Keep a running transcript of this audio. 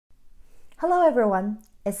Hello everyone,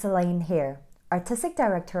 it's Elaine here, Artistic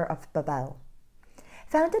Director of Babel.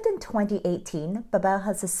 Founded in 2018, Babel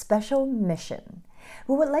has a special mission.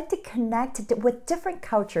 We would like to connect with different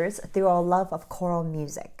cultures through our love of choral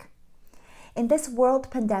music. In this world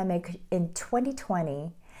pandemic in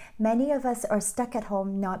 2020, many of us are stuck at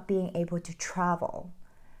home not being able to travel.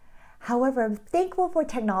 However, thankful for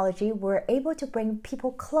technology, we're able to bring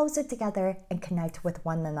people closer together and connect with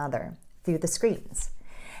one another through the screens.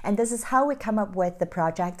 And this is how we come up with the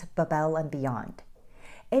project Babel and Beyond.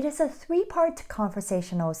 It is a three-part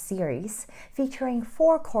conversational series featuring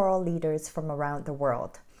 4 choral leaders from around the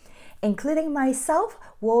world. Including myself,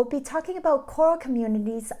 we'll be talking about choral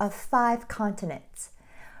communities of 5 continents.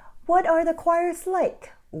 What are the choirs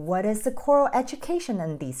like? What is the choral education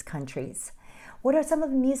in these countries? What are some of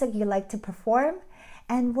the music you like to perform?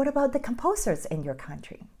 And what about the composers in your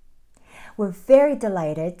country? We're very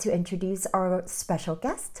delighted to introduce our special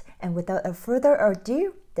guest, and without further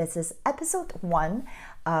ado, this is episode 1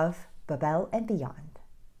 of Babel and Beyond.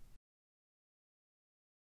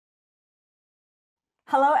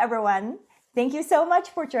 Hello everyone! Thank you so much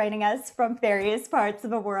for joining us from various parts of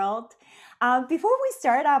the world. Before we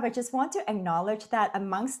start off, I just want to acknowledge that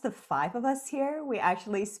amongst the 5 of us here, we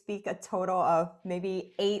actually speak a total of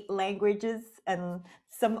maybe 8 languages and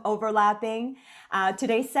some overlapping.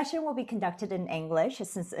 Today's session will be conducted in English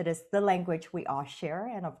since it is the language we all share,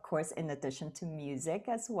 and of course in addition to music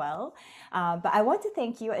as well. But I want to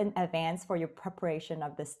thank you in advance for your preparation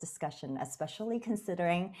of this discussion, especially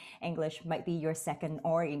considering English might be your second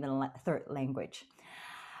or even third language.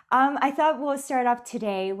 I thought we'll start off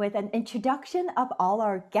today with an introduction of all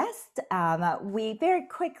our guests. We very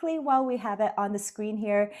quickly, while we have it on the screen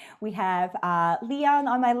here, we have Leon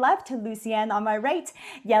on my left, Lucien on my right,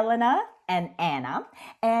 Jelena, and Anna.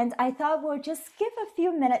 And I thought we'll just give a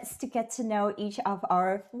few minutes to get to know each of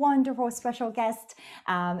our wonderful special guests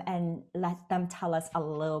and let them tell us a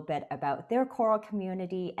little bit about their choral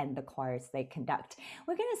community and the choirs they conduct.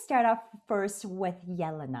 We're going to start off first with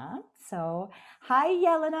Jelena. So, hi,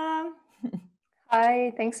 Jelena.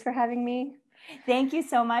 Hi, thanks for having me. Thank you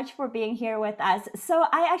so much for being here with us. So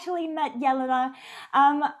I actually met Jelena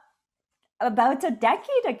about a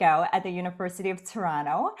decade ago at the University of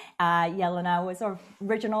Toronto. Jelena was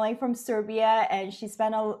originally from Serbia, and she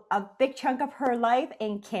spent a big chunk of her life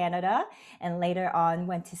in Canada, and later on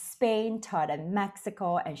went to Spain, taught in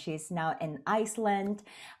Mexico, and she's now in Iceland.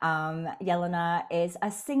 Jelena is a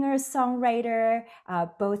singer-songwriter,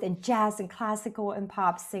 both in jazz and classical and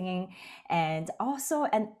pop singing, and also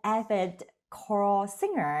an avid choral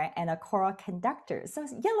singer and a choral conductor. So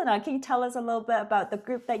Jelena, can you tell us a little bit about the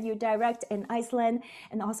group that you direct in Iceland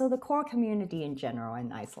and also the choral community in general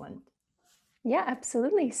in Iceland? Yeah,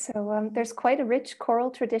 absolutely. So there's quite a rich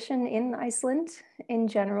choral tradition in Iceland in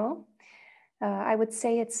general. I would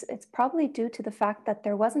say it's probably due to the fact that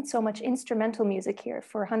there wasn't so much instrumental music here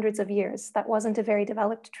for hundreds of years. That wasn't a very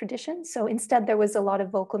developed tradition. So instead there was a lot of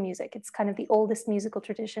vocal music. It's kind of the oldest musical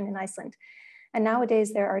tradition in Iceland. And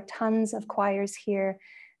nowadays there are tons of choirs here.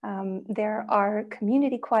 There are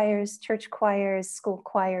community choirs, church choirs, school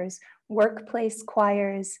choirs, workplace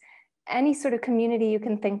choirs, any sort of community you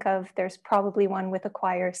can think of, there's probably one with a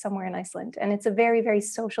choir somewhere in Iceland. And it's a very, very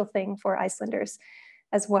social thing for Icelanders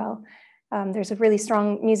as well. There's a really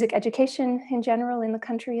strong music education in general in the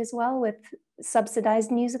country as well, with subsidized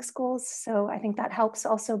music schools. So I think that helps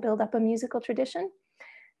also build up a musical tradition.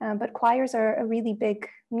 But choirs are a really big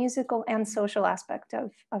musical and social aspect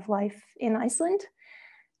of life in Iceland.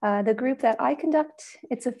 The group that I conduct,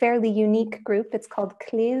 it's a fairly unique group. It's called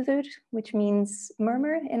𝔹𝕒𝕓, which means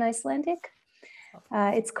murmur in Icelandic.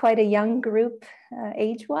 It's quite a young group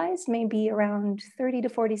age-wise, maybe around 30 to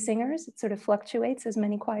 40 singers. It sort of fluctuates as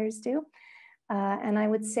many choirs do. And I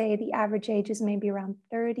would say the average age is maybe around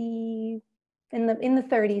 30, in the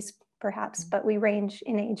 30s perhaps, but we range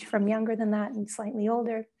in age from younger than that and slightly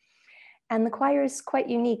older. And the choir is quite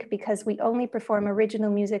unique because we only perform original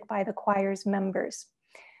music by the choir's members.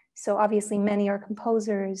 So obviously many are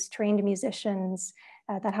composers, trained musicians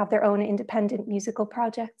that have their own independent musical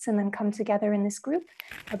projects and then come together in this group.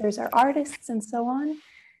 Others are artists and so on.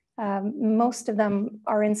 Most of them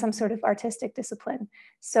are in some sort of artistic discipline.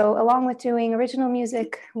 So along with doing original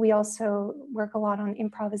music, we also work a lot on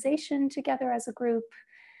improvisation together as a group.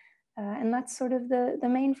 And that's sort of the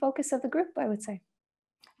main focus of the group, I would say.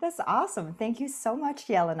 That's awesome. Thank you so much,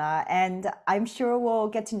 Jelena. And I'm sure we'll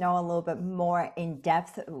get to know a little bit more in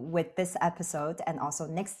depth with this episode and also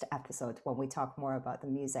next episode when we talk more about the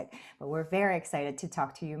music. But we're very excited to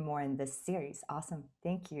talk to you more in this series. Awesome.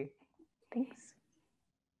 Thank you. Thanks.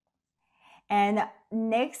 And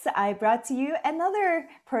next, I brought to you another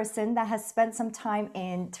person that has spent some time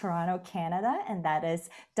in Toronto, Canada, and that is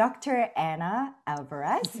Dr. Anna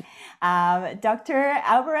Alvarez. Dr.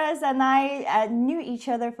 Alvarez and I knew each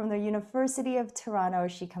other from the University of Toronto.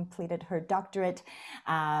 She completed her doctorate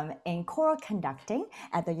in choral conducting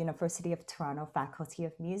at the University of Toronto Faculty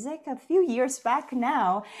of Music a few years back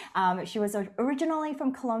now. She was originally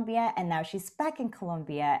from Colombia, and now she's back in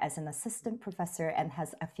Colombia as an assistant professor and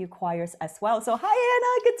has a few choirs as well. So hi,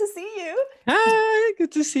 Anna, good to see you. Hi,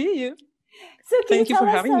 good to see you. So thank you for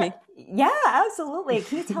having me. Yeah, absolutely.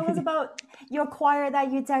 Can you tell us about your choir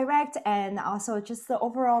that you direct and also just the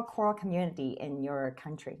overall choral community in your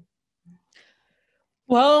country?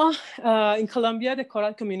 Well, in Colombia, the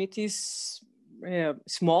choral community is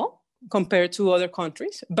small compared to other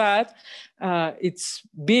countries, but it's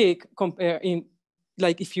big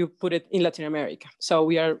like if you put it in Latin America. So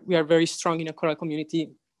we are very strong in a choral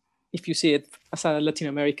community if you see it as a Latin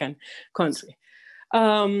American country.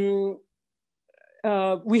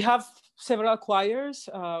 We have several choirs.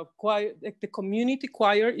 The community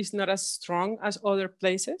choir is not as strong as other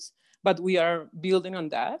places, but we are building on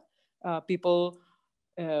that. People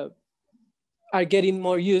are getting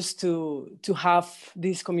more used to have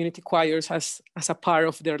these community choirs as a part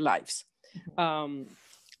of their lives.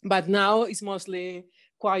 But now it's mostly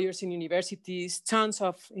choirs in universities, tons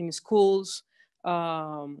in schools,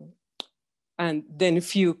 and then a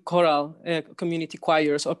few choral community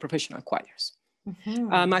choirs or professional choirs.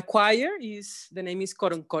 My choir the name is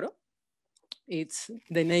𝔹𝕒𝕓 𝔹𝕒𝕓.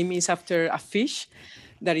 The name is after a fish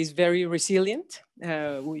that is very resilient,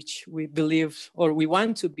 which we believe, or we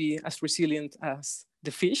want to be as resilient as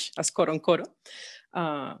the fish, as 𝔹𝕒𝕓,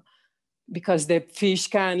 because the fish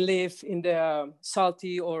can live in the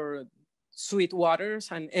salty or sweet waters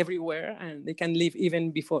and everywhere, and they can live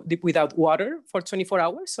even without water for 24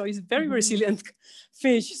 hours. So it's very resilient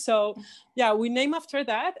fish. So yeah, we name after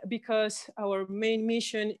that because our main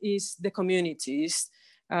mission is the communities.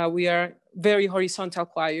 We are very horizontal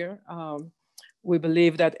choir. We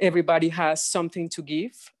believe that everybody has something to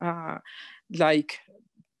give, like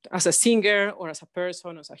as a singer or as a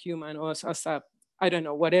person, as a human, or as a, I don't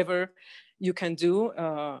know, whatever you can do.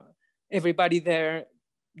 Everybody there,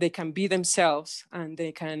 they can be themselves and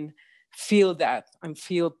they can feel that and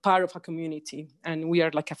feel part of a community. And we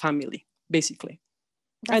are like a family, basically.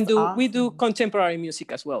 That's awesome. We do contemporary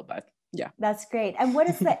music as well, but yeah. That's great. And what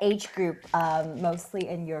is the age group mostly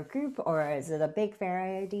in your group, or is it a big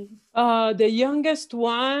variety? The youngest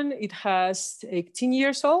one, it has 18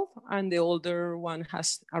 years old, and the older one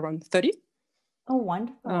has around 30. Oh,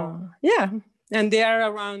 wonderful. Yeah. And they are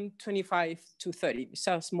around 25 to 30. It's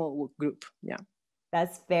a small group. Yeah.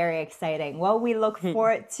 That's very exciting. Well, we look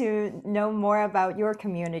forward to know more about your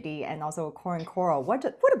community and also choral. What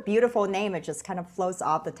a beautiful name. It just kind of flows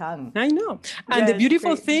off the tongue. I know. And the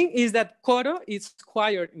beautiful thing is that coro is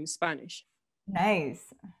choir in Spanish.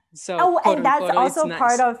 Nice. So and that's also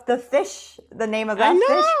part of the fish, the name of that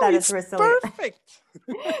fish that is resilient. Perfect.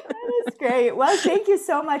 That is great. Well, thank you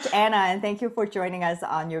so much, Anna, and thank you for joining us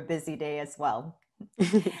on your busy day as well.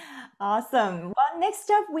 Awesome. Well, next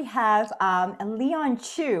up we have Leon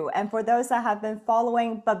Chu. And for those that have been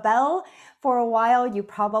following Babel for a while, you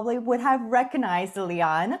probably would have recognized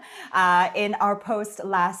Leon in our post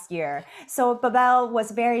last year. So Babel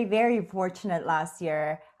was very, very fortunate last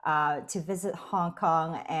year to visit Hong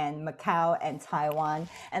Kong and Macau and Taiwan.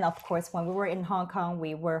 And of course, when we were in Hong Kong,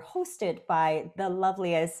 we were hosted by the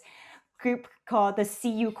loveliest group called the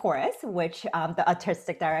CU Chorus, which the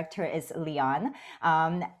artistic director is Leon.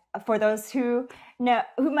 For those who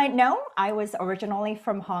might know, I was originally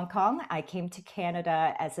from Hong Kong. I came to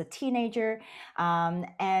Canada as a teenager,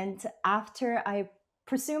 and after I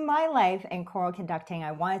pursued my life in choral conducting,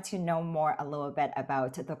 I wanted to know a little bit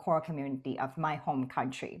about the choral community of my home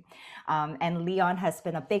country. And Leon has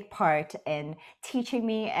been a big part in teaching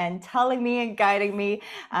me and telling me and guiding me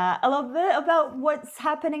a little bit about what's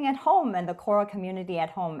happening at home and the choral community at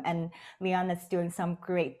home. And Leon is doing some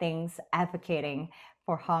great things advocating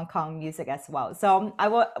for Hong Kong music as well. So I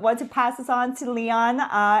want to pass this on to Leon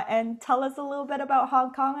and tell us a little bit about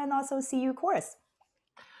Hong Kong and also CU Chorus.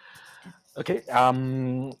 Okay.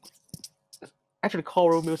 Actually,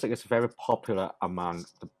 choral music is very popular among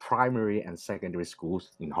the primary and secondary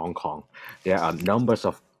schools in Hong Kong. There are numbers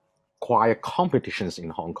of choir competitions in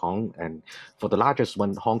Hong Kong, and for the largest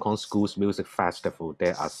one, Hong Kong Schools Music Festival,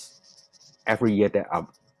 every year there are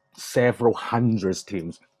several hundred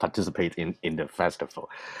teams participate in the festival,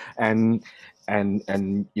 and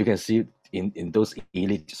you can see in those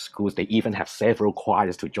elite schools, they even have several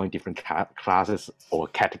choirs to join different classes or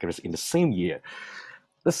categories in the same year.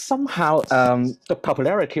 Somehow, the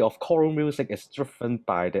popularity of choral music is driven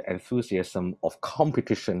by the enthusiasm of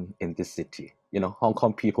competition in this city. Hong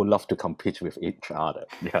Kong people love to compete with each other.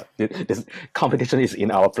 Yeah, this competition is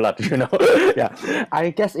in our blood. Yeah,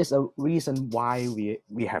 I guess it's a reason why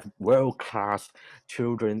we have world-class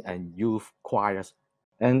children and youth choirs,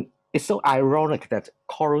 and it's so ironic that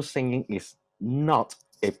choral singing is not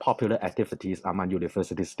a popular activity among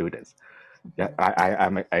university students. Yeah,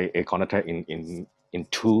 I'm a conductor in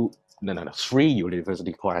two, no, three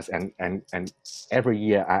university choirs, and every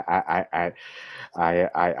year I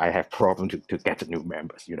have problem to get new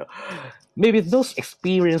members. Maybe those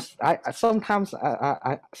experience. Somehow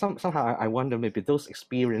I wonder, maybe those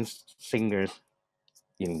experienced singers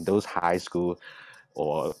in those high school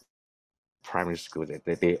or primary school,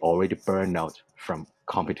 they already burn out from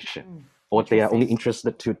competition, or they are only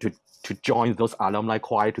interested to join those alumni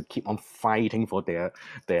choir to keep on fighting for their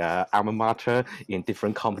alma mater in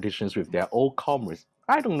different competitions with their old comrades.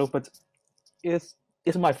 I don't know, but it's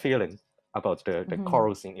my feeling about the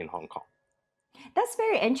choral scene in Hong Kong. That's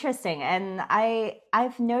very interesting, and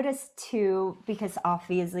I've noticed too, because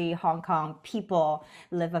obviously Hong Kong people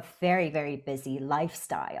live a very, very busy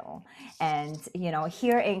lifestyle, and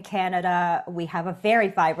here in Canada we have a very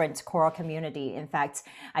vibrant choral community. In fact,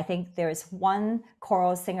 I think there's one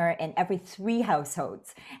choral singer in every 3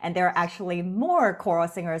 households, and there are actually more choral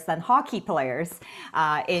singers than hockey players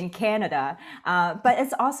in Canada. But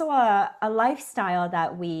it's also a lifestyle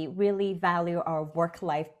that we really value, our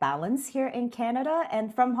work-life balance here in Canada.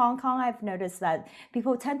 And from Hong Kong, I've noticed that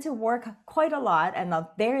people tend to work quite a lot and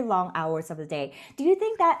very long hours of the day. Do you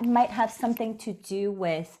think that might have something to do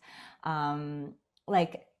with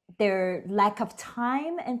like their lack of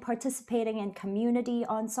time in participating in community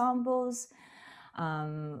ensembles,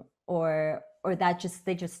 or that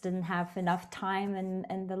they just didn't have enough time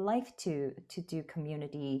and the life to do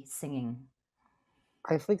community singing?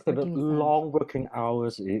 I think that the long working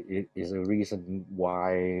hours is a reason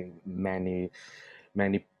why many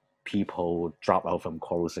people drop out from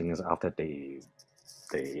choral singers after they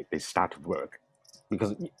start to work,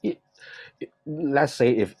 because let's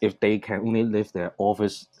say if they can only leave their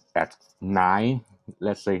office at 9,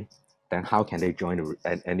 let's say, then how can they join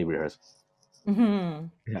any rehearsal?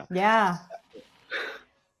 Yeah.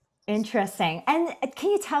 Interesting. And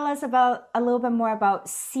can you tell us a little bit more about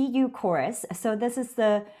CU Chorus? So this is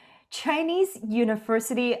the Chinese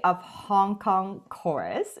University of Hong Kong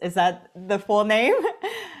Chorus. Is that the full name?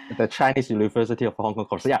 The Chinese University of Hong Kong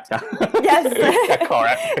Chorus. Yeah. Yes. Yeah,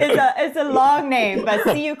 correct. It's a long name, but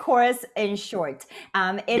CU Chorus in short.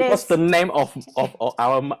 Because the name of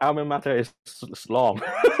our alma mater is long.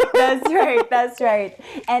 That's right.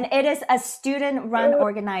 And it is a student-run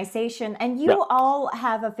organization, and you all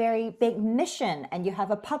have a very big mission, and you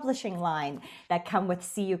have a publishing line that come with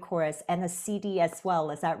CU Chorus and a CD as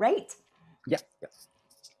well. Is that right? Yeah.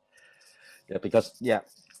 Because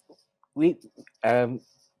we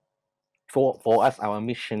for us, our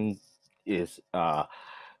mission is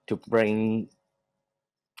to bring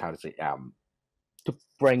to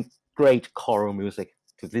bring great choral music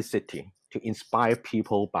to this city, to inspire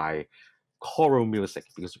people by choral music,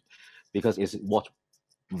 because it's what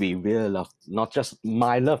we really love. Not just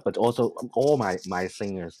my love, but also all my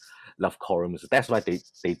singers love choral music. That's why they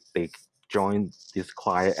join this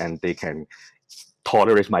choir, and they can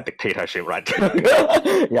tolerate my dictatorship, right?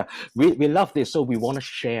 Yeah, we love this, so we want to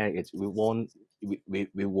share it. We want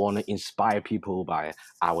to inspire people by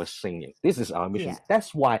our singing. This is our mission.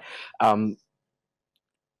 That's why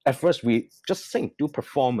at first we just sing, do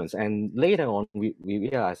performance, and later on we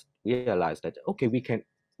realized that okay, we can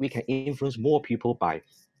influence more people by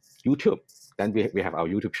YouTube. Then we have our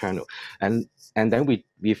YouTube channel, and then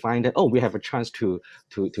we find that we have a chance to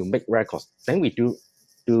make records. Then we do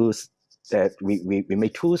that. We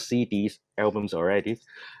made 2 CDs albums already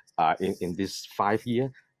in this 5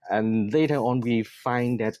 year. And later on we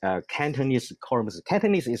find that Cantonese choral music.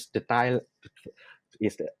 Cantonese is the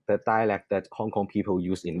dialect that Hong Kong people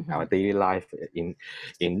use in our daily life, in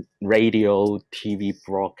radio, TV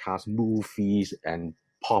broadcast, movies, and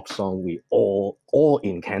pop song. We all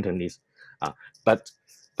in Cantonese, but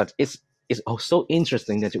it's also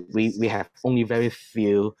interesting that we have only very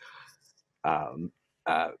few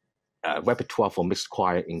repertoire for mixed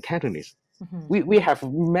choir in Cantonese. We have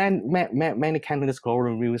many Cantonese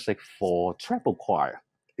choral music for treble choir,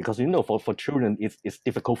 because for children it's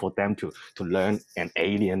difficult for them to learn an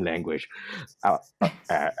alien language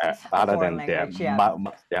other than their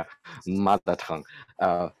mother tongue.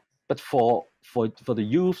 But for the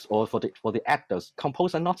youth or for the actors,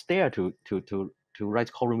 composers are not there to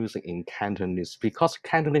write choral music in Cantonese, because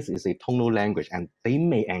Cantonese is a tonal language, and they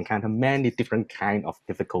may encounter many different kind of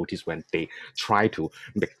difficulties when they try to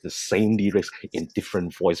make the same lyrics in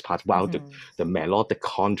different voice parts, while the melodic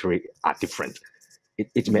contour are different.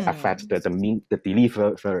 It may affect the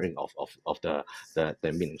delivery of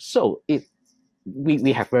the meaning. So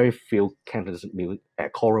we have very few Cantonese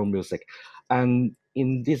choral music, and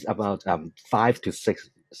in this about 5 to 6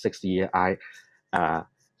 years, I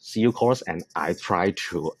see you course, and I try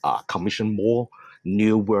to commission more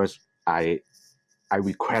new words. I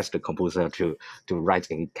request the composer to write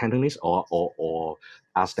in Cantonese, or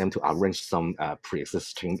ask them to arrange some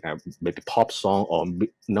pre-existing maybe pop song or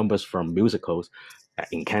numbers from musicals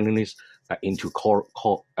in Cantonese into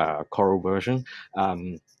choral version.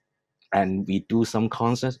 And we do some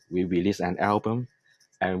concerts. We release an album,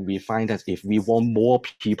 and we find that if we want more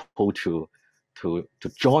people to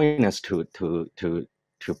join us to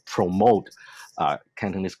promote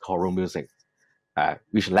Cantonese choral music,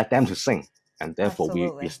 we should let them to sing, and therefore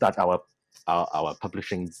we start our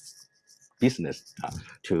publishing business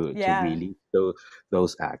to release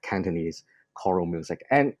those Cantonese choral music.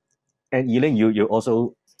 And Elaine, you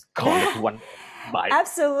also connect one by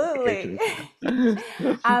Absolutely.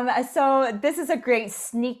 So this is a great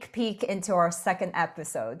sneak peek into our second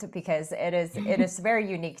episode, because it is very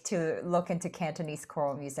unique to look into Cantonese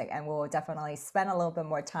choral music, and we'll definitely spend a little bit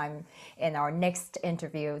more time in our next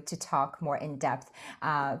interview to talk more in depth.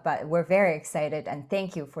 But we're very excited, and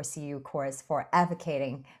thank you for CU Chorus for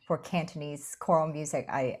advocating for Cantonese choral music.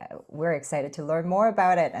 We're excited to learn more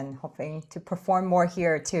about it and hoping to perform more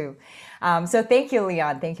here too. So thank you,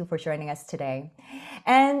 Leon. Thank you for joining us today.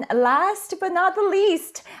 And last but not the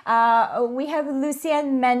least, we have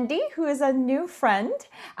Lucien Mendy, who is a new friend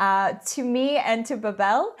to me and to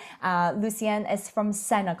Babel. Lucien is from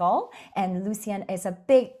Senegal, and Lucien is a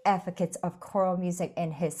big advocate of choral music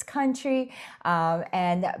in his country,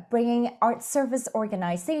 and bringing art service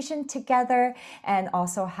organization together, and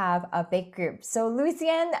also have a big group. So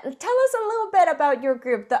Lucien, tell us a little bit about your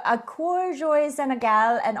group, the 𝔹𝕒𝕓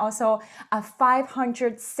Senegal, and also a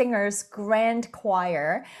 500 singers grand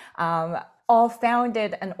choir, all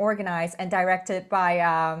founded and organized and directed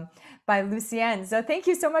by Lucien. So thank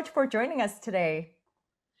you so much for joining us today.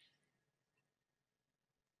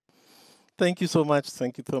 Thank you so much.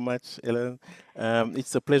 Thank you so much, Ellen.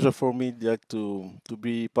 It's a pleasure for me to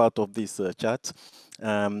be part of this chat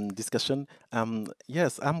discussion.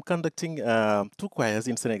 Yes, I'm conducting 2 choirs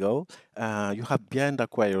in Senegal. You have Bianda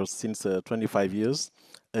choirs since 25 years,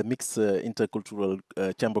 a mixed intercultural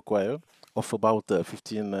chamber choir of about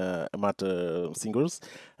 15 amateur singers.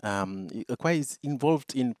 A choir is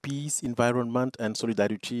involved in peace, environment, and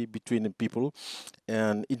solidarity between people,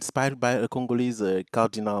 and inspired by a Congolese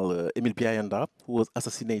Cardinal Émile Biayanda, who was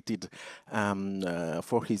assassinated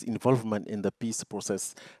for his involvement in the peace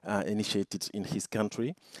process initiated in his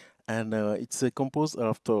country. And it's composed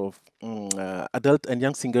of adult and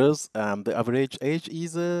young singers. The average age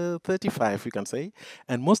is 35, you can say.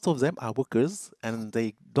 And most of them are workers, and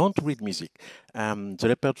they don't read music. The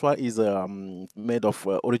repertoire is made of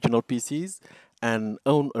original pieces and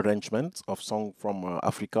own arrangements of songs from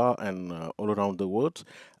Africa and all around the world,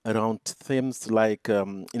 around themes like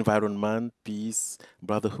environment, peace,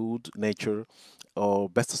 brotherhood, nature, or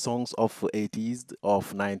best songs of 80s,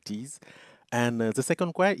 of 90s. And the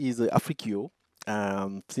second choir is Afrikio,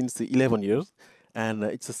 since 11 years, and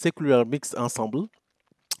it's a secular mixed ensemble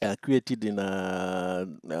created in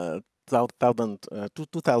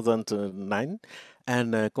 2009,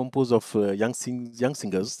 and composed of young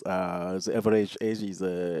singers. The average age is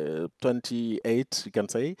 28, you can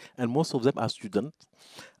say, and most of them are students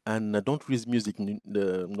and don't read music, no.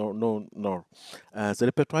 The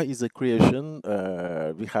repertoire is a creation.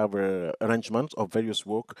 We have arrangements of various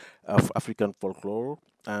work of African folklore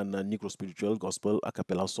and Negro spiritual, gospel, a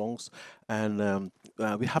cappella songs. And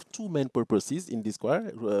we have 2 main purposes in this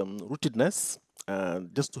choir: rootedness,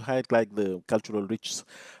 just to highlight the cultural riches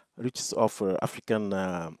of African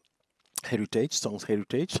heritage, songs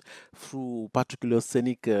heritage, through particular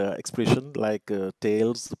scenic expression like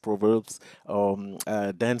tales, proverbs,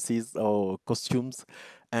 dances or costumes,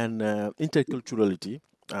 and interculturality,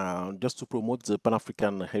 just to promote the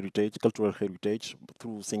Pan-African heritage, cultural heritage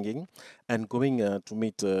through singing, and going to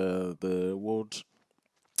meet the world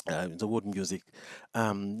music.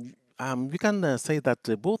 We can say that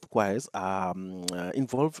both choirs are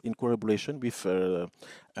involved in collaboration with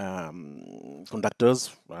conductors,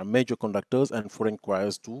 major conductors, and foreign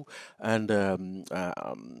choirs too, and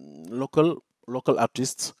local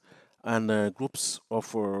artists and groups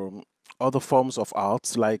of other forms of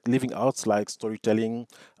arts, like living arts, like storytelling,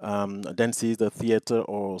 dances, the theater,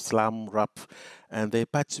 or slam, rap, and they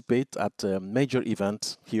participate at major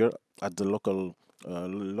events here at the local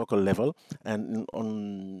level and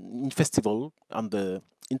in festival on the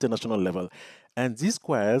international level. And these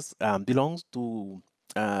choirs belongs to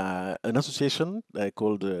an association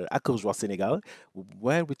called 𝔹𝕒𝕓 Senegal,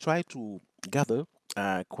 where we try to gather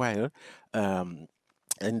choir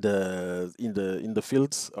in the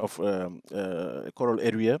fields of choral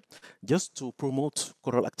area, just to promote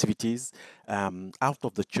choral activities out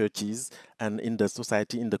of the churches and in the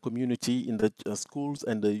society, in the community, in the schools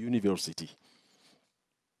and the university.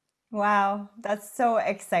 Wow, that's so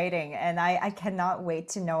exciting. And I cannot wait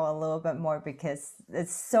to know a little bit more because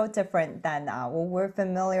it's so different than what we're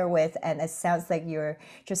familiar with. And it sounds like you're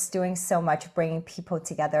just doing so much, bringing people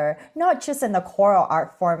together, not just in the choral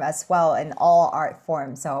art form as well, in all art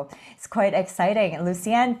forms. So it's quite exciting.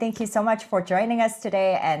 Lucien, thank you so much for joining us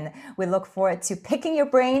today. And we look forward to picking your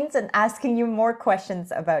brains and asking you more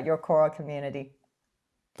questions about your choral community.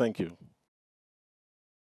 Thank you.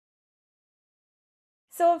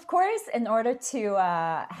 So, of course, in order to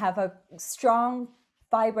have a strong,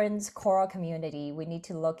 vibrant choral community, we need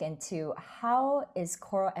to look into how is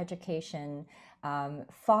choral education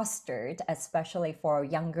fostered, especially for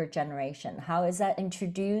younger generation? How is that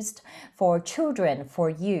introduced for children, for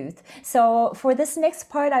youth? So for this next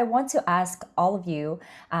part, I want to ask all of you,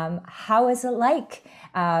 how is it like?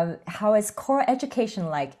 How is choral education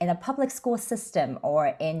like in a public school system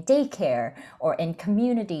or in daycare or in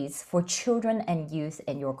communities for children and youth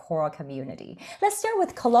in your choral community? Let's start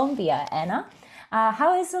with Colombia, Anna.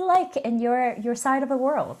 How is it like in your side of the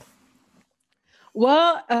world?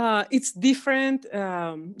 Well, it's different,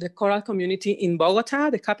 the choral community in Bogota,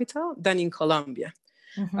 the capital, than in Colombia.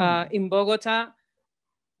 Mm-hmm. In Bogota,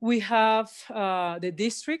 we have, the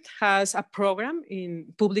district has a program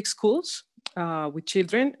in public schools with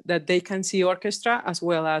children that they can see orchestra as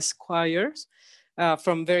well as choirs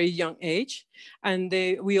from very young age. And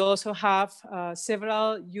we also have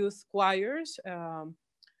several youth choirs,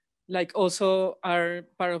 like also are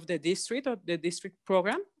part of the district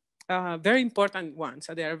program. Very important ones.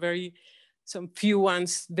 So there are some few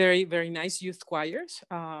ones, very, very nice youth choirs.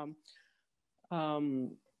 One,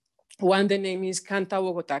 the name is Canta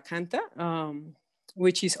Bogotá Canta,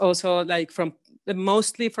 which is also like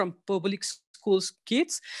mostly from public schools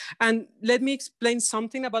kids. And let me explain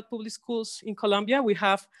something about public schools in Colombia. We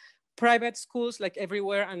have private schools like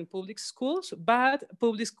everywhere and public schools, but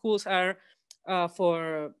public schools are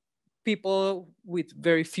for people with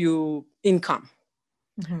very few income.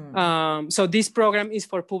 Mm-hmm. So this program is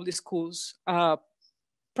for public schools.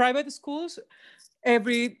 Private schools,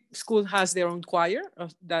 every school has their own choir.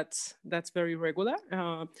 That's very regular.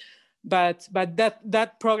 But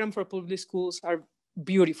that program for public schools are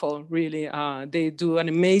beautiful, really. They do an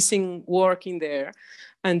amazing work in there.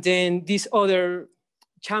 And then these other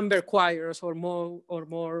chamber choirs or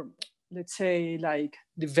more, let's say, like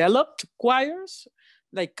developed choirs,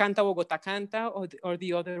 like Canta Bogotá Canta, or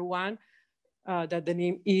the other one, that the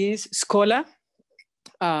name is 𝔹𝕒𝕓,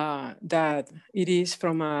 that it is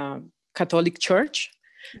from a Catholic church,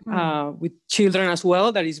 with children as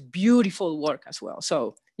well. That is beautiful work as well.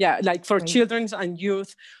 So yeah, like for children and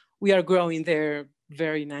youth, we are growing there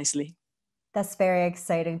very nicely. That's very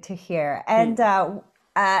exciting to hear. And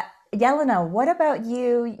Jelena, what about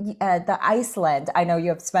you, the Iceland? I know you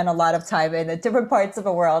have spent a lot of time in the different parts of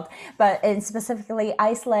the world, but in specifically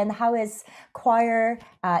Iceland, how is choir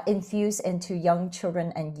infused into young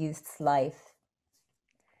children and youth's life?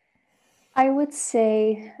 I would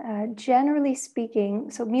say, generally speaking,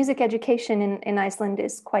 so music education in Iceland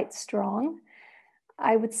is quite strong.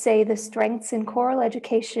 I would say the strengths in choral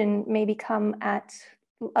education maybe come at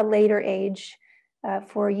a later age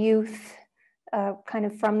for youth. Kind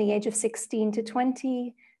of from the age of 16 to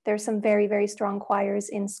 20, there's some very, very strong choirs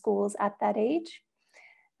in schools at that age,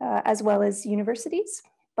 as well as universities.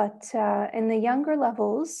 But in the younger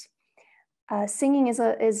levels, singing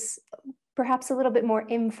is perhaps a little bit more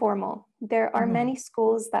informal. There are many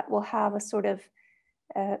schools that will have a sort of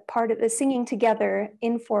part of the singing together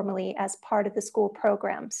informally as part of the school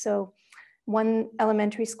program. So one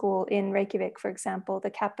elementary school in Reykjavik, for example, the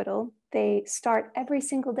capital, they start every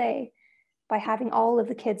single day by having all of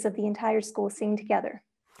the kids of the entire school sing together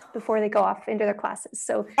before they go off into their classes.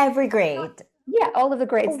 So every grade? Yeah, all of the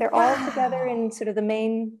grades. They're all together in sort of the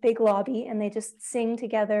main big lobby, and they just sing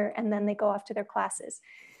together, and then they go off to their classes.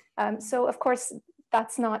 So of course,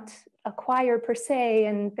 that's not a choir per se,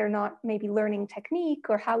 and they're not maybe learning technique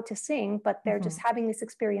or how to sing, but they're just having this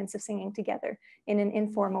experience of singing together in an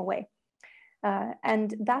informal way.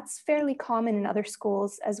 And that's fairly common in other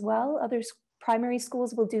schools as well. Other primary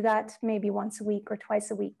schools will do that maybe once a week or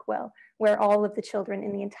twice a week, where all of the children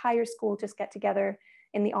in the entire school just get together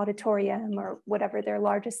in the auditorium or whatever their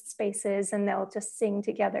largest space is, and they'll just sing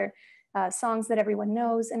together songs that everyone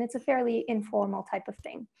knows. And it's a fairly informal type of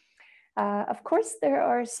thing. Of course, there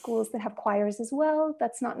are schools that have choirs as well.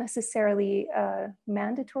 That's not necessarily a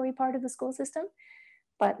mandatory part of the school system,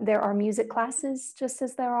 but there are music classes just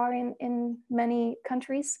as there are in many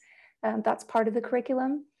countries. That's part of the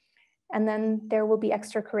curriculum. And then there will be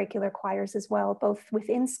extracurricular choirs as well, both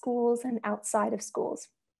within schools and outside of schools.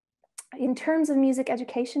 In terms of music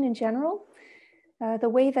education in general, the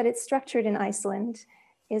way that it's structured in Iceland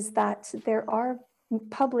is that there are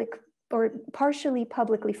public or partially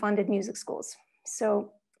publicly funded music schools.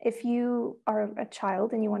 So if you are a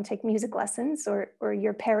child and you want to take music lessons, or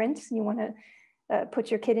your parent, you want to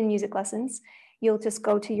put your kid in music lessons, you'll just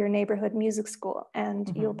go to your neighborhood music school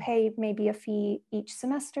and you'll pay maybe a fee each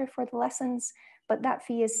semester for the lessons, but that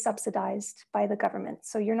fee is subsidized by the government.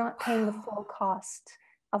 So you're not paying the full cost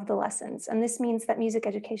of the lessons. And this means that music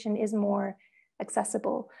education is more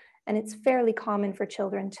accessible, and it's fairly common for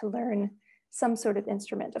children to learn some sort of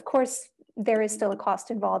instrument. Of course, there is still a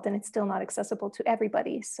cost involved and it's still not accessible to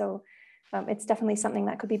everybody. So it's definitely something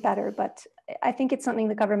that could be better, but I think it's something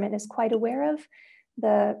the government is quite aware of.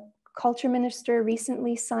 The culture minister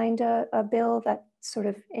recently signed a bill that sort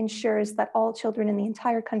of ensures that all children in the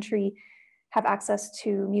entire country have access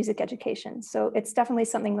to music education. So it's definitely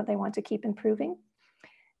something that they want to keep improving.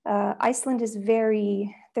 Iceland is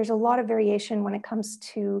there's a lot of variation when it comes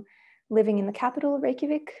to living in the capital,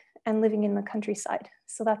 Reykjavik, and living in the countryside.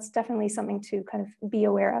 So that's definitely something to kind of be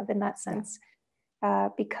aware of in that sense,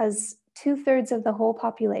 because 2/3 of the whole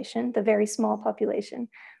population, the very small population,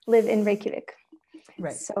 live in Reykjavik.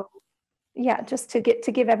 Right. So yeah, just to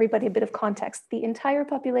give everybody a bit of context, the entire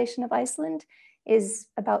population of Iceland is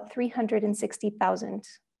about 360,000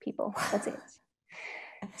 people. That's it.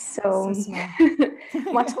 So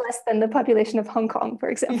much less than the population of Hong Kong, for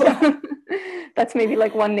example. Yeah. That's maybe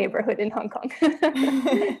like one neighborhood in Hong Kong,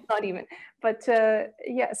 not even. But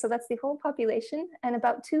yeah, so that's the whole population, and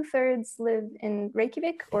about 2/3 live in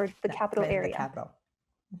Reykjavik, or the capital area. The capital.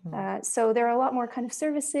 So there are a lot more kind of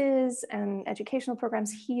services and educational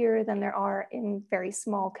programs here than there are in very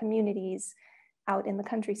small communities out in the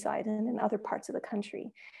countryside and in other parts of the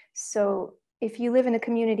country. So if you live in a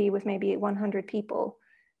community with maybe 100 people,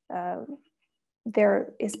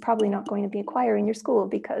 there is probably not going to be a choir in your school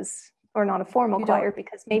or not a formal choir,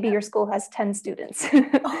 because maybe your school has 10 students.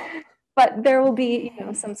 But there will be,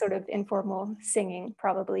 some sort of informal singing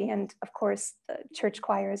probably. And of course, the church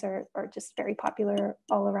choirs are just very popular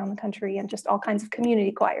all around the country, and just all kinds of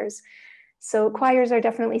community choirs. So choirs are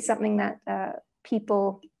definitely something that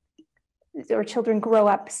people or children grow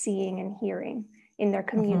up seeing and hearing in their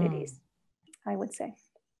communities, I would say.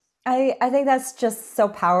 I think that's just so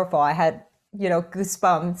powerful. I had,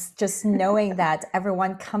 goosebumps just knowing that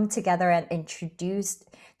everyone come together and introduced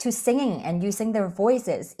to singing and using their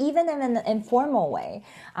voices, even in an informal way,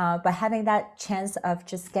 but having that chance of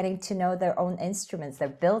just getting to know their own instruments, their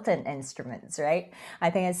built-in instruments, right? I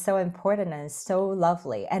think it's so important and it's so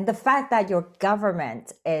lovely. And the fact that your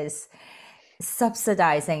government is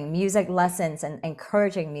subsidizing music lessons and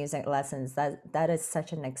encouraging music lessons, that is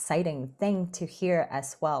such an exciting thing to hear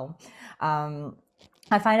as well.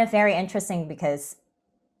 I find it very interesting because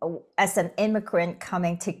as an immigrant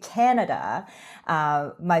coming to Canada,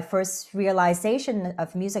 my first realization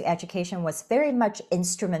of music education was very much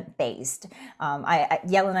instrument-based.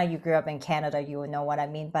 Jelena, you grew up in Canada, you will know what I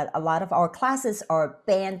mean, but a lot of our classes are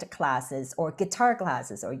band classes or guitar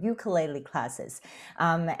classes or ukulele classes.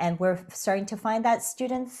 And we're starting to find that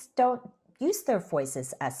students don't use their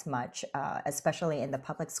voices as much, especially in the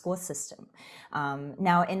public school system.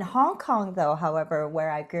 Now in Hong Kong though, however, where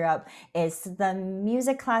I grew up, is the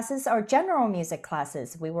music classes or general music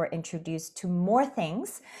classes. We were introduced to more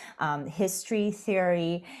things, history,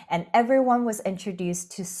 theory, and everyone was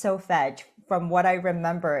introduced to solfege. From what I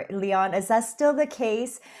remember. Leon, is that still the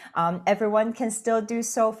case? Everyone can still do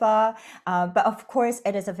solfa, but of course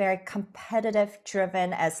it is a very competitive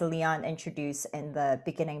driven, as Leon introduced in the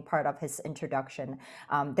beginning part of his introduction.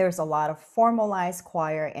 There's a lot of formalized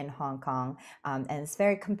choir in Hong Kong, and it's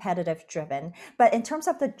very competitive driven. But in terms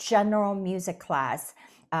of the general music class,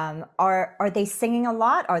 are they singing a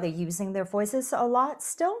lot? Are they using their voices a lot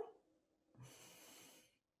still?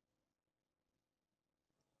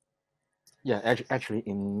 Yeah, actually,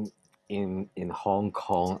 in Hong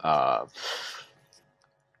Kong,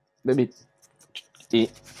 maybe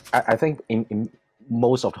I think in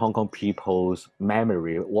most of Hong Kong people's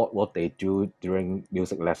memory, what they do during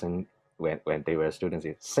music lesson when they were students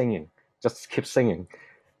is singing, just keep singing.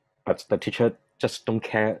 But the teacher just don't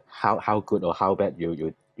care how good or how bad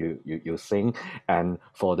you sing. And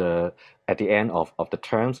at the end of the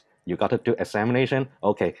terms, you got to do examination.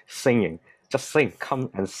 Okay, singing, just sing,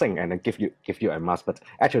 come and sing, and then give you a marks. But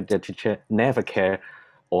actually, the teacher never care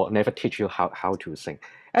or never teach you how to sing.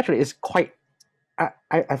 Actually, it's quite.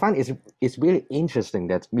 I find it's really interesting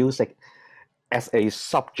that music as a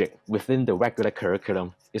subject within the regular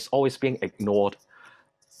curriculum is always being ignored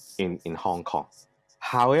in Hong Kong.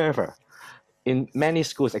 However, in many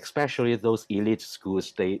schools, especially those elite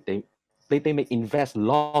schools, they may invest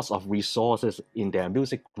lots of resources in their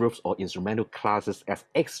music groups or instrumental classes as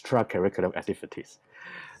extracurricular activities.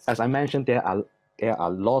 As I mentioned, there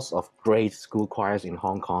are lots of great school choirs in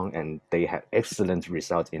Hong Kong, and they have excellent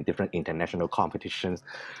results in different international competitions.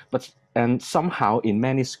 And somehow in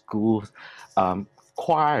many schools,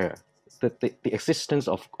 choir, the existence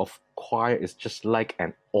of choir is just like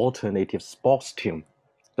an alternative sports team.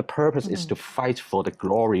 The purpose is to fight for the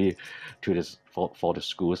glory for the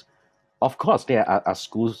schools. Of course, there are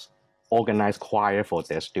schools organize choir for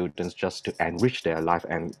their students just to enrich their life.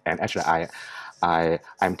 And actually,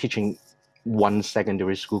 I'm teaching one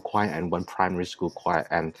secondary school choir and one primary school choir,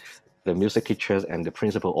 and the music teachers and the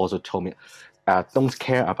principal also told me, don't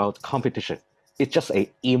care about competition. It's just a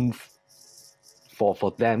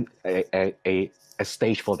for them, a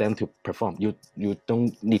stage for them to perform. You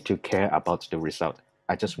don't need to care about the result.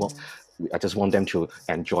 I just want them to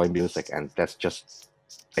enjoy music, and that's just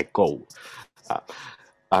a goal.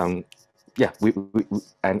 Yeah,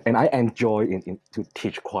 and I enjoy to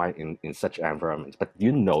teach choir in such environments. But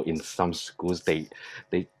in some schools they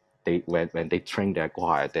when they train their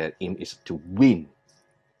choir, their aim is to win.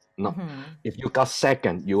 No, if you got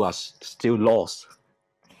second, you are still lost.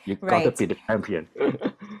 You gotta be the champion.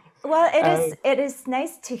 Well, it is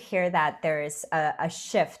nice to hear that there is a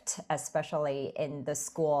shift, especially in the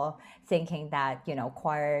school, thinking that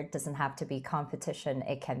choir doesn't have to be competition.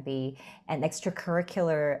 It can be an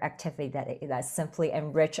extracurricular activity that simply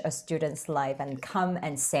enrich a student's life and come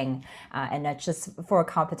and sing, and not just for a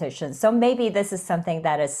competition. So maybe this is something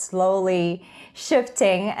that is slowly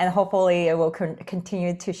shifting, and hopefully it will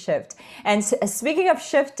continue to shift. And speaking of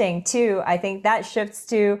shifting too, I think that shifts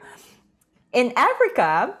to in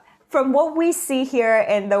Africa. From what we see here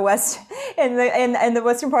in the west, in the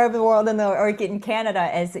western part of the world, or in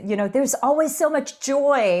Canada, is there's always so much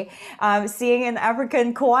joy seeing an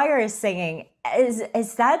African choir singing.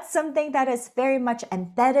 Is that something that is very much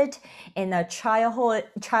embedded in a childhood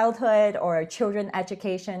or children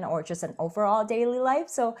education, or just an overall daily life?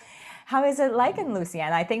 So, how is it like in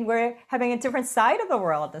Lucien? I think we're having a different side of the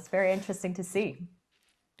world. That's very interesting to see.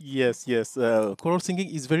 Yes, yes. Choral singing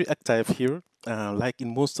is very active here. Like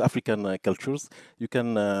in most African cultures, you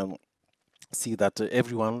can see that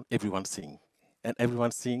everyone sing, and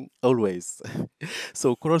everyone sing always.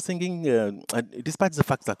 So choral singing, despite the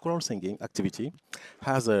fact that choral singing activity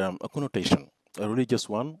has a connotation, a religious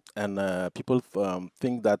one, and people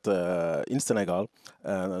think that in Senegal,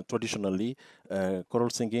 traditionally,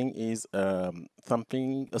 choral singing is a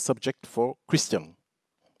subject for Christian.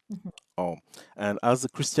 Oh, and as a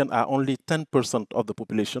Christian are only 10% of the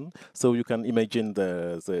population, so you can imagine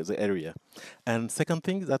the area. And second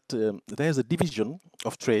thing that there's a division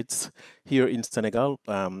of trades here in Senegal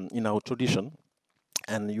in our tradition,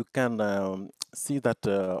 and you can see that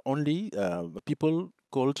only people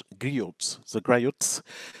called griots, the griots,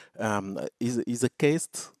 is a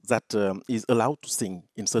caste that is allowed to sing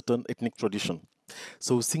in certain ethnic tradition.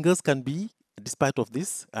 So singers can be, despite of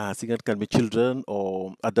this, singers can be children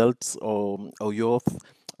or adults or youth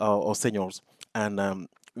or seniors. And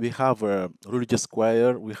we have a religious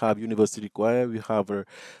choir, we have university choir, we have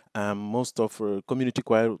most of community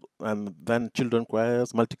choir, and then children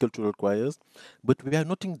choirs, multicultural choirs. But we are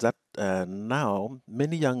noting that now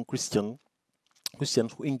many young Christians who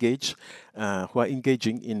are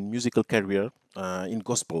engaging in musical career in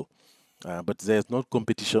gospel, but there's no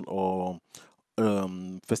competition or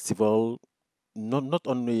festival, not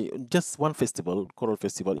only just one festival, choral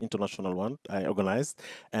festival, international one I organized,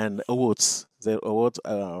 and awards. There are awards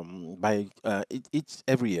by each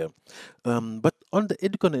every year. But on the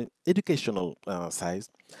educational side,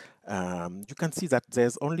 you can see that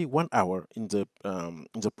there's only 1 hour in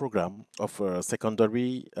the program of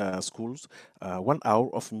secondary schools, 1 hour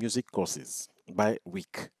of music courses by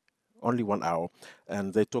week. only 1 hour,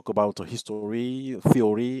 and they talk about history,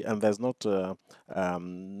 theory, and there's not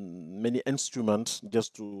many instruments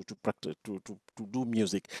just to practice to do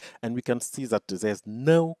music, and we can see that there's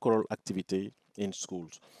no choral activity in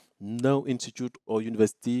schools, no institute or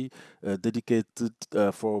university dedicated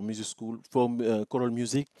for music school for choral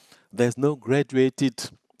music. There's no graduated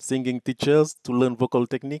singing teachers to learn vocal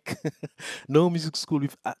technique. No music school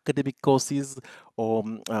with academic courses or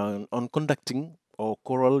on conducting or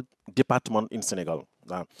choral department in Senegal.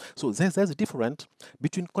 So there's a difference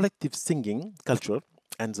between collective singing culture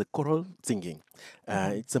and the choral singing.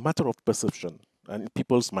 It's a matter of perception and in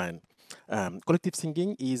people's mind. Collective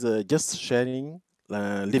singing is just sharing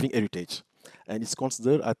living heritage, and it's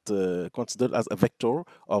considered as a vector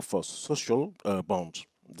of social bond.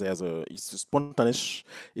 It's spontaneous,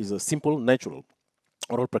 is a simple, natural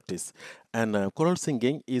oral practice, and choral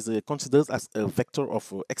singing is considered as a vector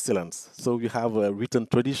of excellence. So we have a written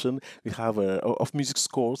tradition, we have of music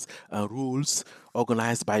scores, rules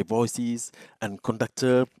organized by voices and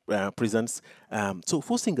conductor presence. So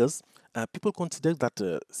for singers, people consider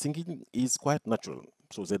that singing is quite natural,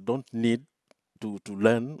 so they don't need to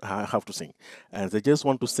learn how to sing, and they just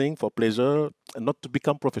want to sing for pleasure and not to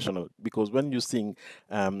become professional, because when you sing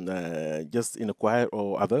just in a choir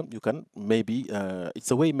or other, you can maybe it's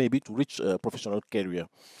a way maybe to reach a professional career.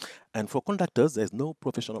 And for conductors, there's no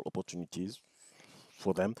professional opportunities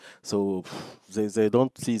for them, so they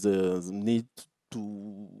don't see the need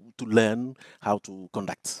to learn how to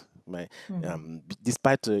conduct.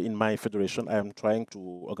 Despite in my federation, I am trying to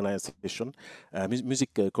organize session,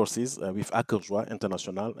 music courses with 𝔹𝕒𝕓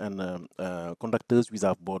International and Conductors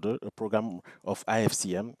Without Border, a program of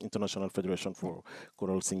IFCM, International Federation for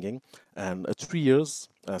Choral Singing, and a 3 years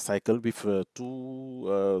cycle with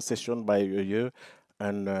two sessions by a year.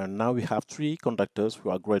 And now we have 3 conductors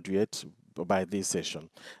who are graduates by this session.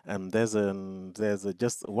 And there's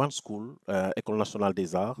just one school, École Nationale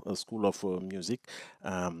des Arts, a school of music.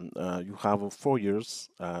 You have 4 years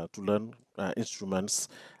to learn instruments,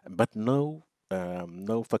 but no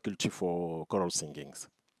faculty for choral singings.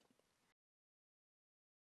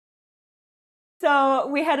 So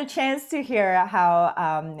we had a chance to hear how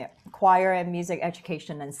choir and music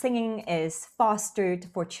education and singing is fostered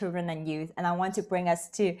for children and youth. And I want to bring us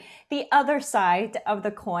to the other side of the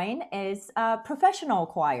coin is professional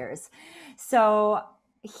choirs. So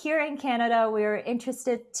here in Canada, we're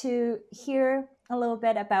interested to hear a little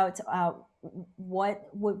bit about what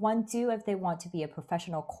would one do if they want to be a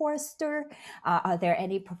professional chorister? Are there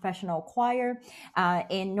any professional choir?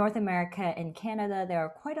 In North America and Canada, there are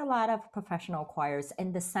quite a lot of professional choirs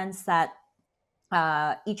in the sense that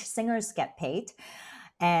each singers get paid.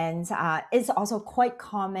 And it's also quite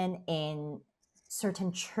common in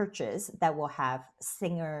certain churches that will have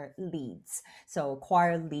singer leads, so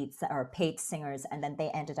choir leads that are paid singers, and then they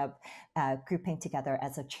ended up grouping together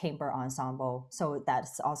as a chamber ensemble. So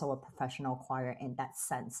that's also a professional choir in that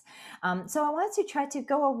sense. So I wanted to try to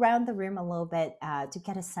go around the room a little bit to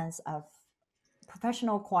get a sense of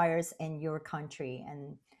professional choirs in your country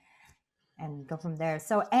and go from there.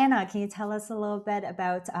 So Anna, can you tell us a little bit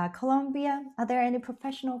about Colombia? Are there any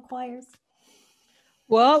professional choirs?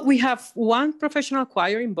 Well, we have one professional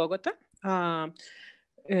choir in Bogota,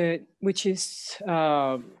 which is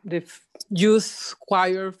the youth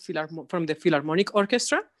choir from the Philharmonic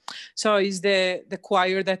Orchestra. So it's the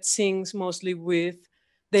choir that sings mostly with,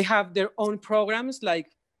 they have their own programs,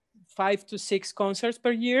 like 5 to 6 concerts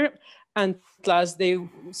per year, and plus they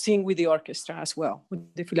sing with the orchestra as well,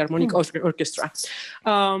 with the Philharmonic Orchestra.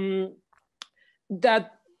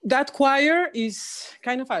 That choir is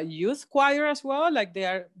kind of a youth choir as well. Like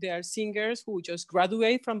they are singers who just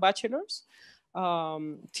graduate from bachelors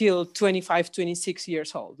till 25, 26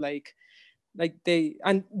 years old. Like they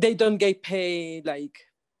don't get paid like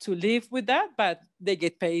to live with that, but they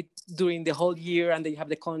get paid during the whole year and they have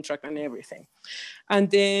the contract and everything. And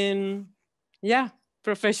then, yeah,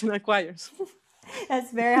 professional choirs.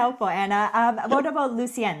 That's very helpful, Anna. What about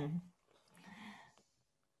Lucien?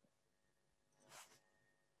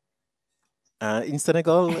 In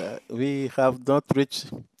Senegal, we have not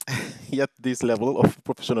reached yet this level of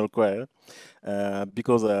professional choir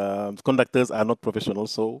because conductors are not professional,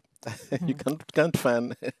 so you can't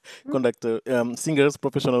find singers,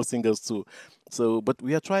 professional singers too. So, but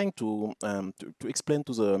we are trying to explain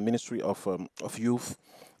to the Ministry of Youth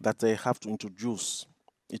that they have to introduce.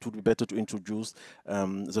 It would be better to introduce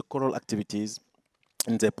the choral activities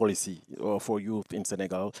in their policy for youth in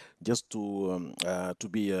Senegal, just to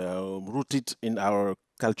be rooted in our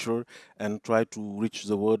culture and try to reach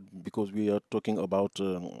the world, because we are talking about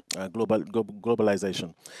globalization.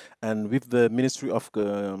 And with the Ministry of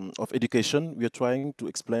Education, we are trying to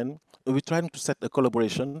we're trying to set a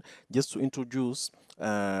collaboration just to introduce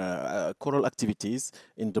choral activities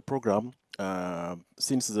in the program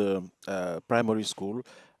since the primary school,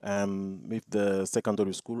 with the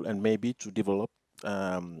secondary school, and maybe to develop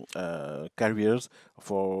careers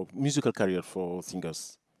for musical career for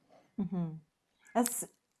singers. That's,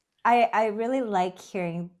 I really like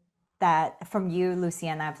hearing that from you,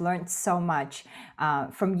 Lucien. I've learned so much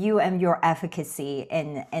from you and your advocacy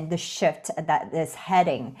and the shift that is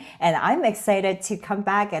heading. And I'm excited to come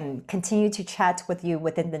back and continue to chat with you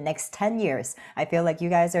within the next 10 years. I feel like you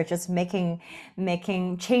guys are just making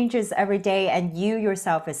changes every day, and you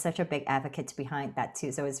yourself is such a big advocate behind that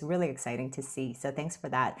too. So it's really exciting to see. So thanks for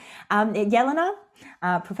that. Jelena,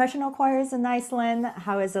 professional choirs in Iceland,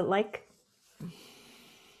 how is it like?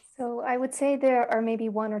 So I would say there are maybe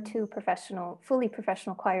one or two fully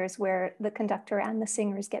professional choirs where the conductor and the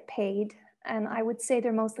singers get paid. And I would say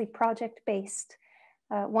they're mostly project-based.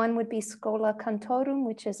 One would be 𝔹𝕒𝕓 𝕝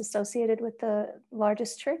which is associated with the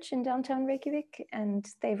largest church in downtown Reykjavik. And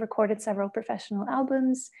they've recorded several professional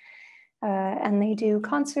albums. And they do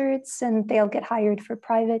concerts, and they'll get hired for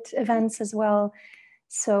private events as well.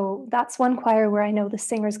 So that's one choir where I know the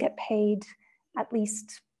singers get paid, at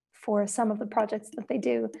least for some of the projects that they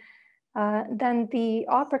do. Then the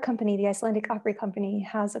opera company, the Icelandic Opera Company,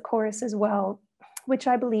 has a chorus as well, which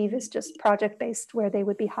I believe is just project-based, where they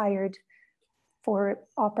would be hired for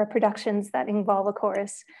opera productions that involve a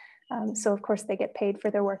chorus. So of course they get paid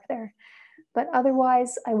for their work there. But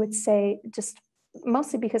otherwise, I would say, just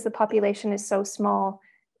mostly because the population is so small,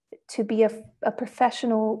 to be a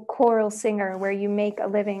professional choral singer where you make a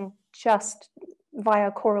living just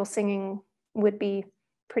via choral singing would be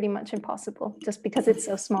pretty much impossible, just because it's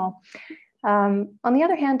so small. On the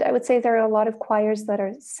other hand, I would say there are a lot of choirs that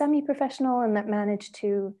are semi-professional and that manage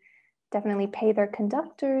to definitely pay their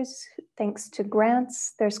conductors thanks to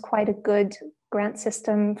grants. There's quite a good grant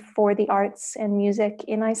system for the arts and music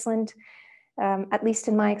in Iceland, at least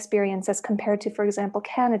in my experience, as compared to, for example,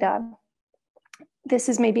 Canada. This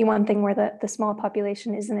is maybe one thing where the small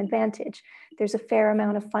population is an advantage. There's a fair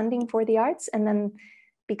amount of funding for the arts, and then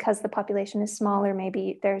because the population is smaller,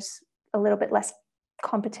 maybe there's a little bit less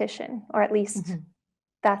competition, or at least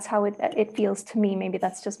that's how it feels to me. Maybe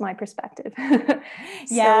that's just my perspective.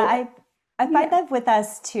 Yeah, I find that with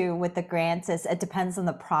us too, with the grants, is it depends on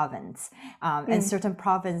the province. And certain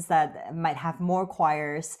province that might have more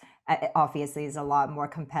choirs, obviously is a lot more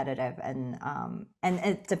competitive, and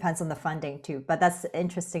it depends on the funding too. But that's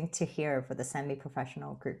interesting to hear for the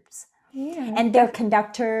semi-professional groups. Yeah, and their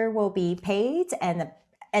conductor will be paid, and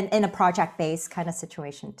in a project-based kind of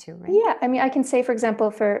situation too, right? Yeah, I mean, I can say, for example,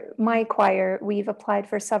 for my choir, we've applied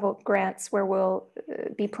for several grants where we'll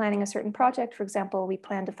be planning a certain project. For example, we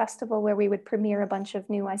planned a festival where we would premiere a bunch of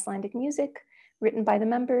new Icelandic music written by the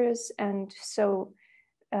members. And so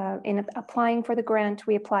in applying for the grant,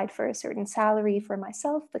 we applied for a certain salary for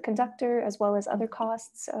myself, the conductor, as well as other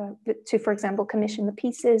costs to, for example, commission the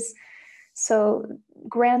pieces. So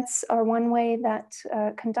grants are one way that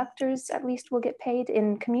conductors at least will get paid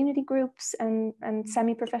in community groups and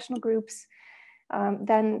semi-professional groups.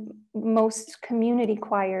 Then most community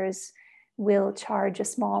choirs will charge a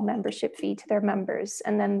small membership fee to their members.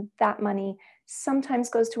 And then that money sometimes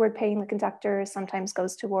goes toward paying the conductor, sometimes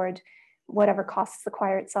goes toward whatever costs the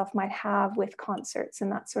choir itself might have with concerts and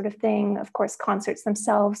that sort of thing. Of course, concerts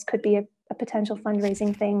themselves could be a potential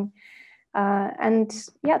fundraising thing. And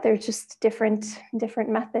yeah, there's just different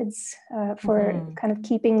methods for kind of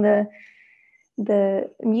keeping the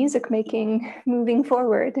music making moving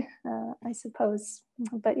forward, I suppose.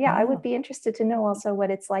 But yeah, I would be interested to know also what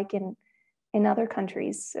it's like in other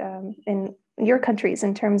countries, in your countries,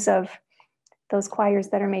 in terms of those choirs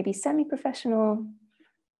that are maybe semi-professional,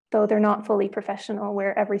 though they're not fully professional,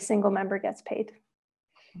 where every single member gets paid.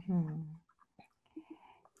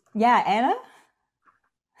 Yeah, Anna?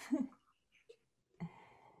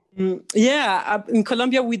 Yeah, in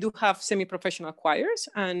Colombia, we do have semi-professional choirs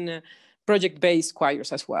and project-based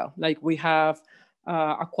choirs as well. Like we have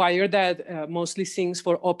a choir that mostly sings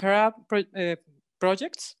for opera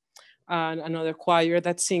projects, and another choir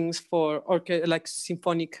that sings for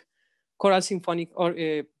like choral symphonic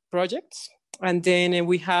projects. And then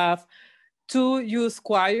we have 2 youth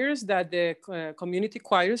choirs that the community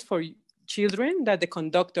choirs for children that the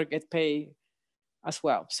conductor get paid as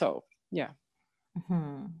well. So yeah.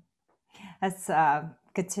 That's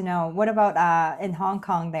good to know. What about in Hong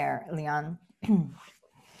Kong there, Leon?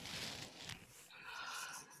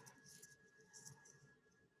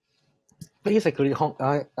 Basically,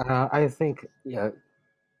 I think, yeah,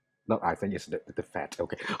 no, I think it's the fact.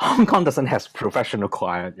 Okay, Hong Kong doesn't have professional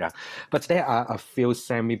choir, yeah, but there are a few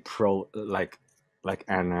semi-pro, like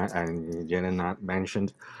Anna and Jelena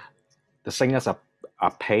mentioned. The singers are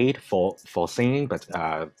paid for singing, but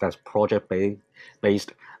that's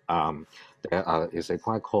based. There is a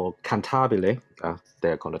choir called 𝔹𝕒𝕓𝕝.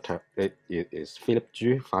 Their conductor it is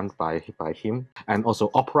𝔹𝕒𝕓𝕝, founded by him, and also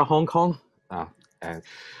Opera Hong Kong. And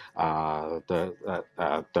the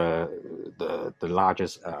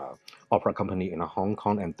largest opera company in Hong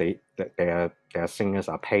Kong, and their singers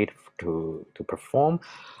are paid to perform.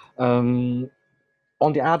 On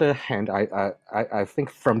the other hand, I think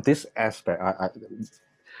from this aspect,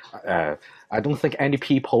 I don't think any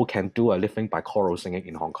people can do a living by choral singing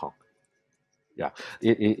in Hong Kong. Yeah,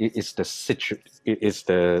 it's the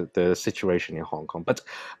situation in Hong Kong. But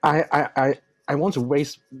I want to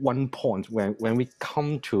raise one point when we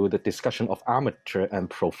come to the discussion of amateur and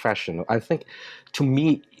professional. I think, to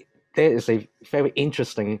me, there is a very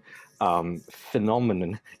interesting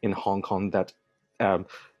phenomenon in Hong Kong that the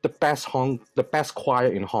best choir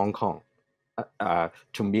in Hong Kong,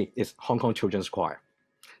 to me, is Hong Kong Children's Choir.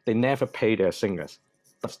 They never pay their singers,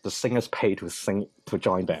 but the singers pay to sing, to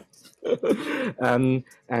join them.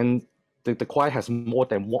 And the choir has more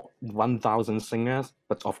than 1,000 singers,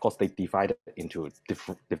 but of course they divide it into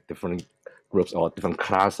different groups or different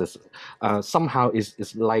classes. Somehow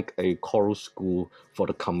it's like a choral school for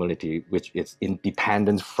the community, which is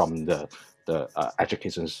independent from the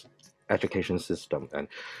education system. And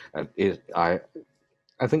I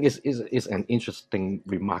think it's an interesting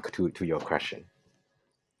remark to your question.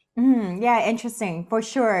 Yeah, interesting. For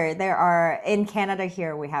sure. There are, in Canada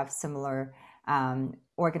here, we have similar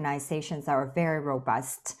organizations that are very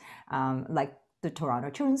robust, like the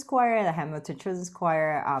Toronto Children's Choir, the Hamilton Children's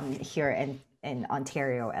Choir, here in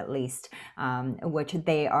Ontario at least, which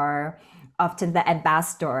they are often the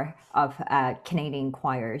ambassador of Canadian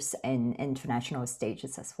choirs in international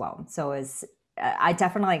stages as well. So I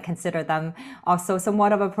definitely consider them also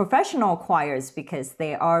somewhat of a professional choirs because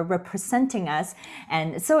they are representing us.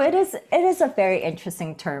 And so it is a very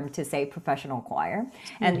interesting term to say professional choir.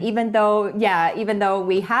 And even though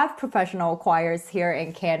we have professional choirs here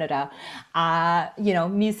in Canada,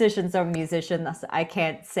 musicians are musicians. I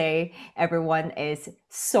can't say everyone is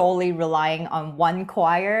solely relying on one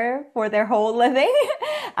choir for their whole living.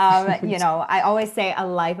 I always say a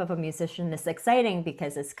life of a musician is exciting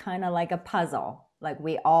because it's kind of like a puzzle. Like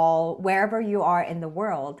we all, wherever you are in the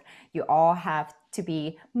world, you all have to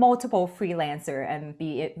be multiple freelancer and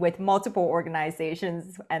be with multiple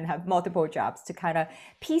organizations and have multiple jobs to kind of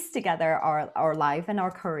piece together our life and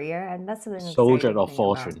our career. And that's an soldier of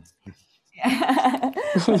fortune.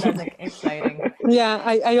 That's exciting. Yeah,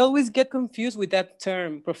 I always get confused with that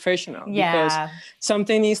term, professional, because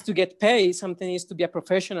something is to get paid, something is to be a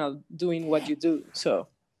professional doing what you do. So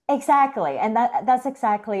exactly, and that's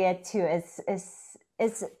exactly it too.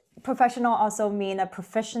 It's professional also mean a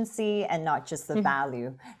proficiency and not just the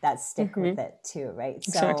value that stick with it too, right?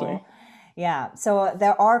 Exactly. So yeah, so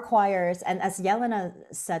there are choirs, and as Jelena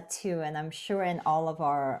said too, and I'm sure in all of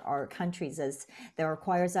our countries, there are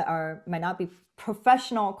choirs that might not be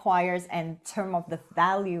professional choirs in terms of the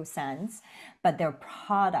value sense, but their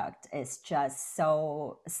product is just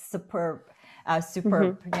so superb.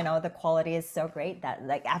 The quality is so great that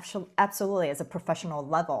like absolutely is a professional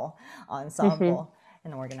level ensemble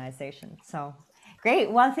and organization. So great.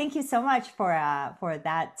 Well, thank you so much for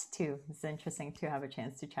that too. It's interesting to have a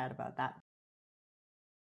chance to chat about that.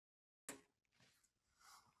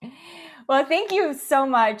 Well, thank you so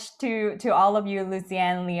much to all of you,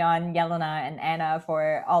 Lucien, Leon, Jelena, and Anna,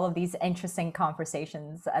 for all of these interesting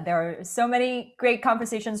conversations. There are so many great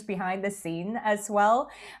conversations behind the scene as well,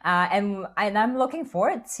 and I'm looking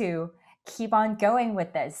forward to keep on going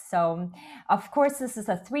with this. So, of course, this is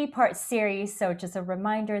a 3-part series. So, just a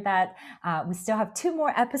reminder that we still have 2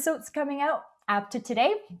 more episodes coming out after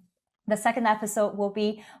today. The second episode will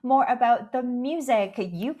be more about the music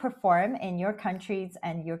you perform in your countries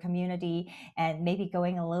and your community, and maybe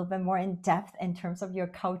going a little bit more in depth in terms of your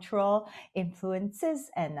cultural influences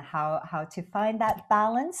and how to find that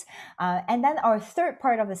balance. And then our third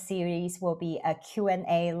part of the series will be a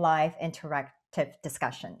Q&A live interactive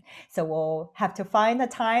discussion. So we'll have to find a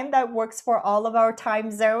time that works for all of our time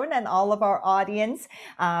zone and all of our audience,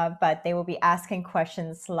 but they will be asking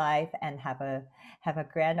questions live and have a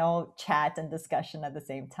grand old chat and discussion at the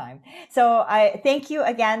same time. So I thank you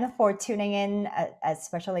again for tuning in,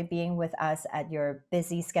 especially being with us at your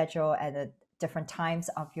busy schedule at a different times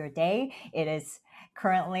of your day. It is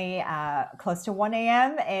currently close to 1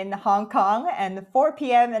 a.m. in Hong Kong and 4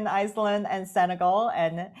 p.m. in Iceland and Senegal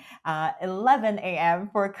and 11 a.m.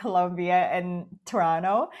 for Colombia and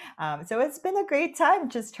Toronto. So it's been a great time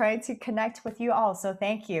just trying to connect with you all. So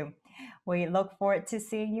thank you. We look forward to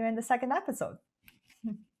seeing you in the second episode.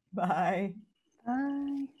 Bye.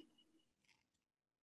 Bye.